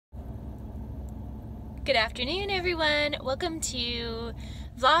Good afternoon, everyone. Welcome to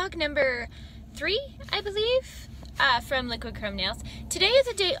vlog number 3, I believe, from Liquid Chrome Nails. Today is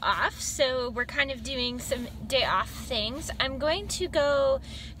a day off, so we're kind of doing some day off things. I'm going to go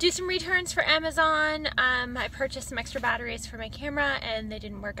do some returns for Amazon. I purchased some extra batteries for my camera and they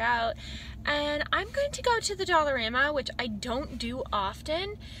didn't work out. And I'm going to go to the Dollarama, which I don't do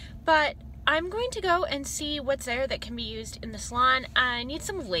often, but I'm going to go and see what's there that can be used in the salon. I need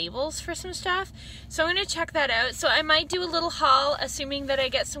some labels for some stuff, so I'm going to check that out. So I might do a little haul, assuming that I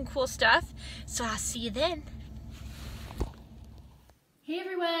get some cool stuff. So I'll see you then. Hey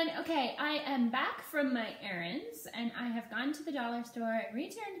everyone, okay, I am back from my errands and I have gone to the dollar store and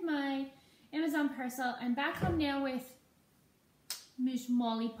returned my Amazon parcel. I'm back home now with Miss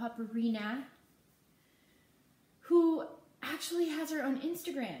Molly Paparina, who actually has her own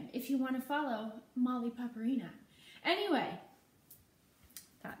Instagram if you want to follow Molly Paparina. Anyway,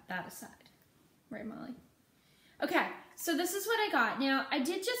 that aside, right, Molly? Okay, so this is what I got. Now, I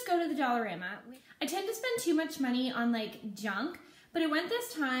did just go to the Dollarama. I tend to spend too much money on like junk, but I went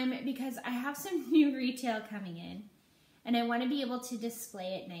this time because I have some new retail coming in and I want to be able to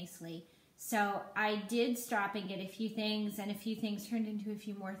display it nicely. So I did stop and get a few things, and a few things turned into a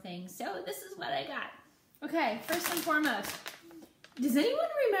few more things. So this is what I got. Okay, first and foremost, does anyone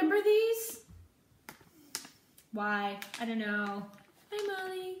remember these? Why? I don't know. Hi,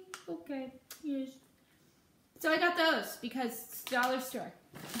 Molly. Okay, yes. So I got those because it's dollar store.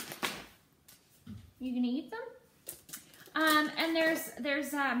 You gonna eat them? And there's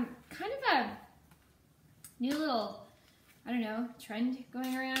kind of a new little, I don't know, trend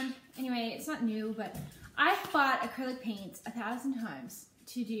going around. Anyway, it's not new, but I've bought acrylic paints 1,000 times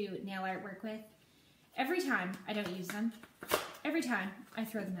to do nail artwork with. Every time I don't use them. Every time I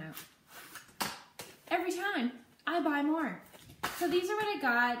throw them out. Every time I buy more. So these are what I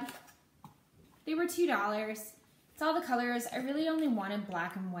got. They were $2. It's all the colors. I really only wanted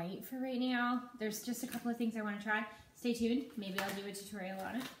black and white for right now. There's just a couple of things I want to try. Stay tuned. Maybe I'll do a tutorial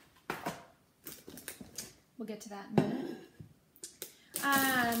on it. We'll get to that in a minute.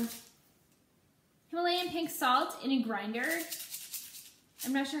 Himalayan pink salt in a grinder.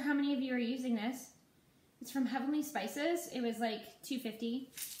 I'm not sure how many of you are using this. It's from Heavenly Spices. It was like $2.50.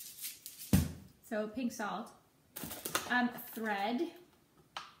 So pink salt. Thread,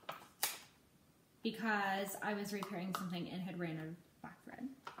 because I was repairing something and had ran out of black thread.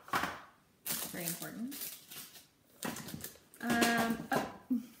 Very important. Oh.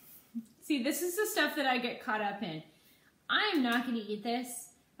 See, this is the stuff that I get caught up in. I'm not going to eat this,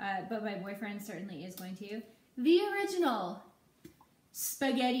 but my boyfriend certainly is going to. The original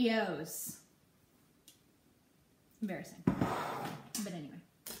SpaghettiOs. Embarrassing. But anyway.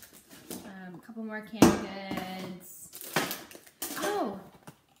 A couple more canned goods. Oh!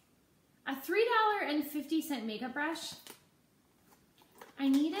 A $3.50 makeup brush. I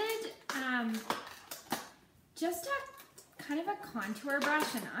needed just a kind of a contour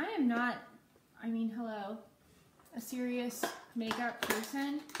brush, and I am not, I mean, hello, a serious makeup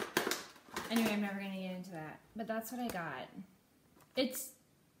person. Anyway, I'm never going to get into that. But that's what I got. It's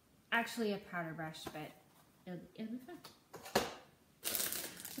actually a powder brush, but it'll be fun.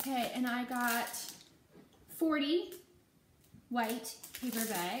 Okay, and I got 40 white paper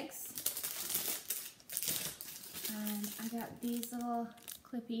bags. And I got these little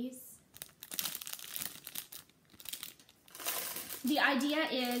clippies. The idea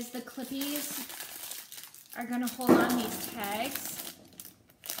is the clippies are going to hold on these tags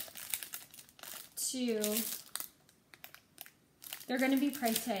to, they're going to be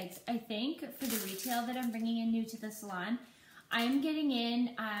price tags, I think, for the retail that I'm bringing in new to the salon. I'm getting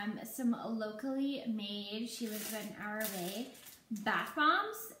in some locally made, she lives about an hour away, bath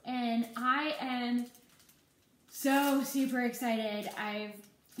bombs, and I am so super excited. I've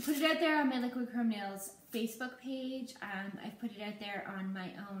put it out there on my Liquid Chrome Nails Facebook page. I've put it out there on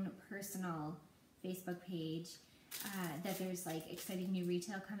my own personal Facebook page that there's like exciting new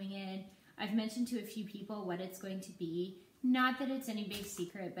retail coming in. I've mentioned to a few people what it's going to be. Not that it's any big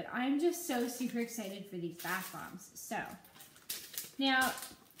secret, but I'm just so super excited for these bath bombs. So, now,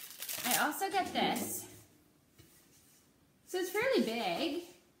 I also got this. So it's fairly big.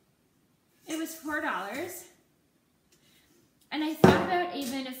 It was $4. And I thought about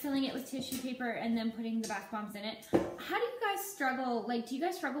even filling it with tissue paper and then putting the bath bombs in it. How do you guys struggle? Like, do you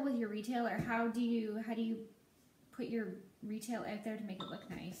guys struggle with your retail, or how do you put your retail out there to make it look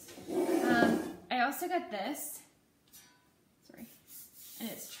nice? I also got this. Sorry. And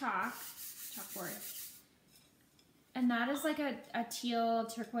it's chalkboard. And that is like a teal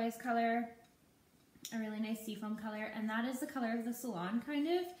turquoise color, a really nice seafoam color, and that is the color of the Salon, kind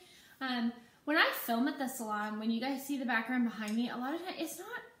of. When I film at the salon, when you guys see the background behind me, a lot of times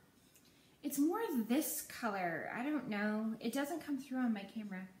it's more this color. I don't know. It doesn't come through on my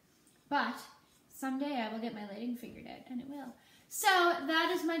camera. But someday I will get my lighting figured out, and it will. So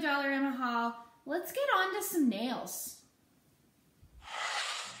that is my Dollarama haul. Let's get on to some nails.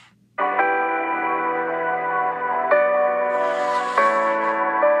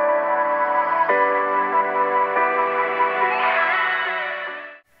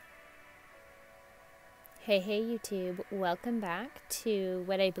 Hey YouTube, welcome back to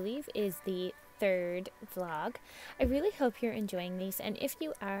what I believe is the third vlog. I really hope you're enjoying these, and if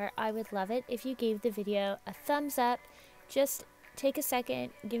you are, I would love it if you gave the video a thumbs up. Just take a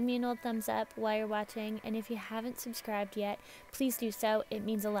second, give me an old thumbs up while you're watching, and if you haven't subscribed yet, please do so. It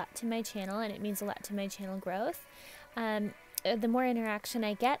means a lot to my channel, and it means a lot to my channel growth. The more interaction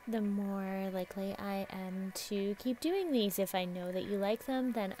I get, the more likely I am to keep doing these. If I know that you like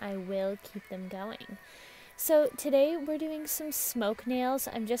them, then I will keep them going. So today we're doing some smoke nails.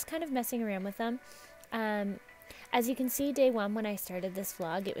 I'm just kind of messing around with them. As you can see, day one when I started this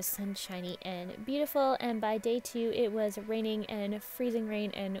vlog, it was sunshiny and beautiful, and by day two it was raining and freezing rain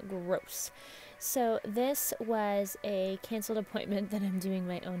and gross. So this was a canceled appointment that I'm doing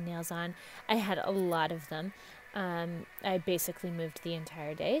my own nails on. I had a lot of them. I basically moved the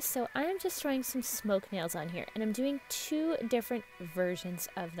entire day, so I'm just throwing some smoke nails on here, and I'm doing two different versions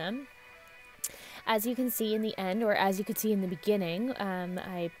of them. As you can see in the end, or as you could see in the beginning,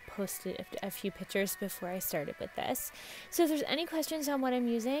 I posted a few pictures before I started with this. So if there's any questions on what I'm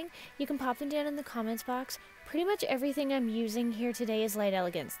using, you can pop them down in the comments box. Pretty much everything I'm using here today is Light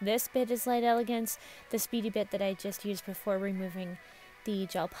Elegance. This bit is Light Elegance. The speedy bit that I just used before removing the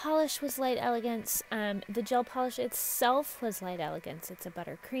gel polish was Light Elegance. The gel polish itself was Light Elegance. It's a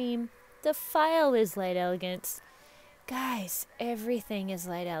buttercream. The file is Light Elegance. Guys, everything is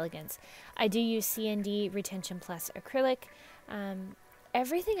Light Elegance. I do use C&D Retention Plus acrylic.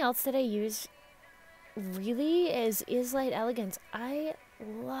 Everything else that I use really is Light Elegance. I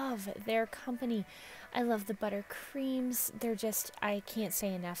love their company. I love the butter creams. They're just, I can't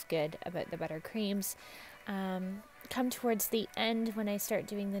say enough good about the butter creams. Come towards the end when I start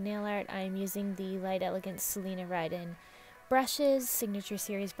doing the nail art, I'm using the Light Elegance Selena Ride-In brushes, Signature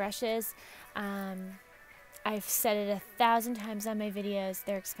Series brushes. I've said it 1,000 times on my videos.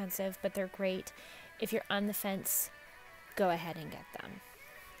 They're expensive, but they're great. If you're on the fence, go ahead and get them.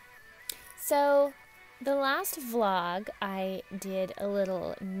 So the last vlog, I did a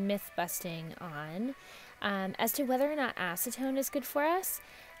little myth busting on as to whether or not acetone is good for us.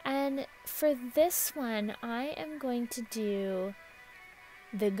 And for this one, I am going to do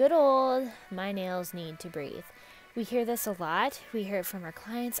the good old, my nails need to breathe. We hear this a lot. We hear it from our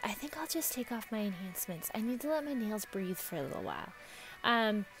clients. I think I'll just take off my enhancements. I need to let my nails breathe for a little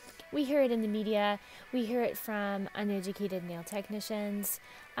while. We hear it in the media. We hear it from uneducated nail technicians.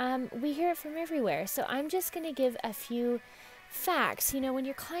 We hear it from everywhere. So I'm just going to give a few facts. You know, when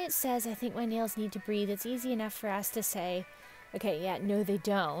your client says, I think my nails need to breathe, it's easy enough for us to say, okay, yeah, no, they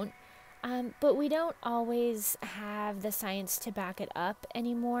don't. But we don't always have the science to back it up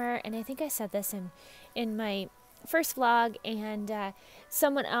anymore. And I think I said this in my first vlog, and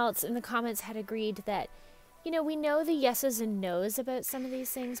someone else in the comments had agreed that, you know, we know the yeses and nos about some of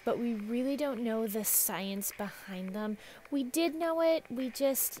these things, but we really don't know the science behind them. We did know it, we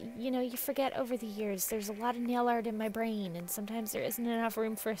just, you know, you forget over the years. There's a lot of nail art in my brain, and sometimes there isn't enough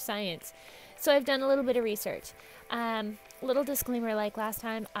room for science. So I've done a little bit of research. Little disclaimer, like last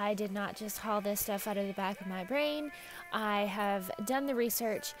time, I did not just haul this stuff out of the back of my brain. I have done the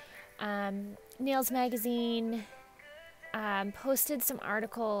research. Nails Magazine posted some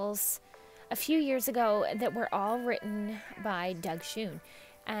articles a few years ago that were all written by Doug Schoon.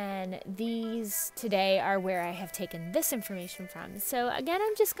 And these today are where I have taken this information from. So again,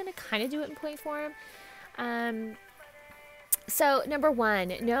 I'm just going to kind of do it in point form. So number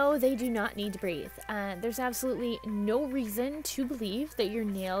one, no, they do not need to breathe. There's absolutely no reason to believe that your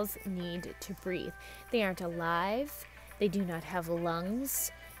nails need to breathe. They aren't alive. They do not have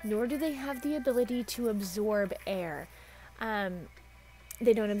lungs, nor do they have the ability to absorb air.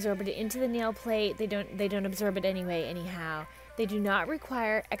 They don't absorb it into the nail plate. They don't absorb it anyway, anyhow. They do not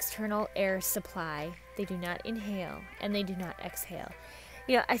require external air supply. They do not inhale, and they do not exhale.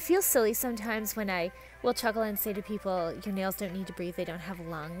 You know, I feel silly sometimes when I will chuckle and say to people, your nails don't need to breathe, they don't have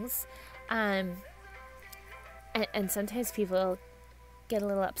lungs. And sometimes people get a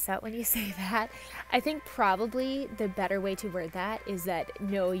little upset when you say that. I think probably the better way to word that is that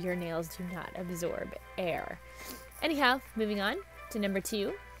no, your nails do not absorb air. Anyhow, moving on to number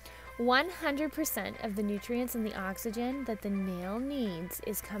two. 100% of the nutrients and the oxygen that the nail needs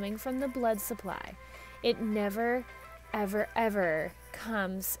is coming from the blood supply. It never, ever, ever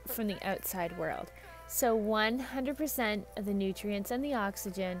comes from the outside world. So 100% of the nutrients and the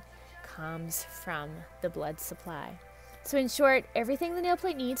oxygen comes from the blood supply. So in short, everything the nail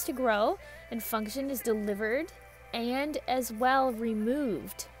plate needs to grow and function is delivered and as well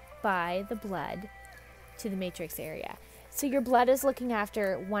removed by the blood to the matrix area. So your blood is looking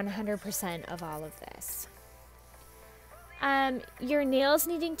after 100% of all of this. Your nails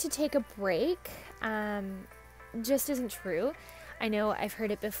needing to take a break just isn't true. I know I've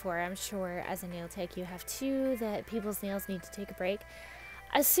heard it before. I'm sure as a nail tech you have too, that people's nails need to take a break.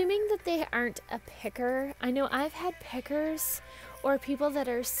 Assuming that they aren't a picker. I know I've had pickers or people that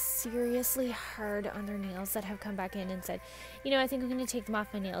are seriously hard on their nails that have come back in and said, you know, I think I'm going to take them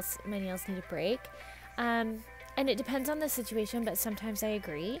off my nails. My nails need a break. And it depends on the situation, but sometimes I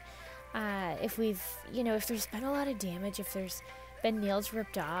agree. If there's been a lot of damage, if there's been nails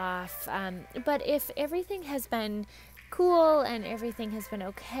ripped off, but if everything has been cool and everything has been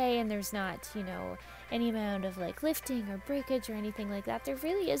okay and there's not, any amount of like lifting or breakage or anything like that, there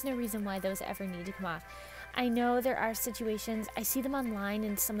really is no reason why those ever need to come off. I know there are situations, I see them online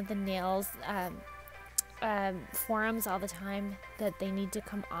in some of the nails forums all the time, that they need to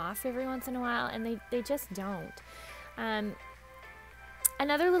come off every once in a while, and they just don't.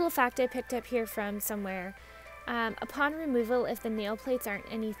 Another little fact I picked up here from somewhere, upon removal, if the nail plates aren't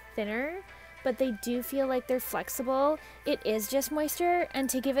any thinner, but they do feel like they're flexible, it is just moisture, and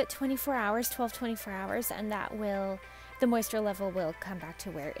to give it 24 hours, 24 hours, and the moisture level will come back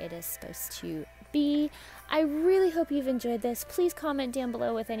to where it is supposed to be. I really hope you've enjoyed this. Please comment down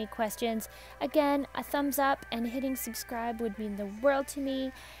below with any questions. Again, a thumbs up and hitting subscribe would mean the world to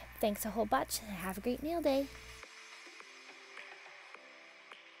me. Thanks a whole bunch, and have a great nail day.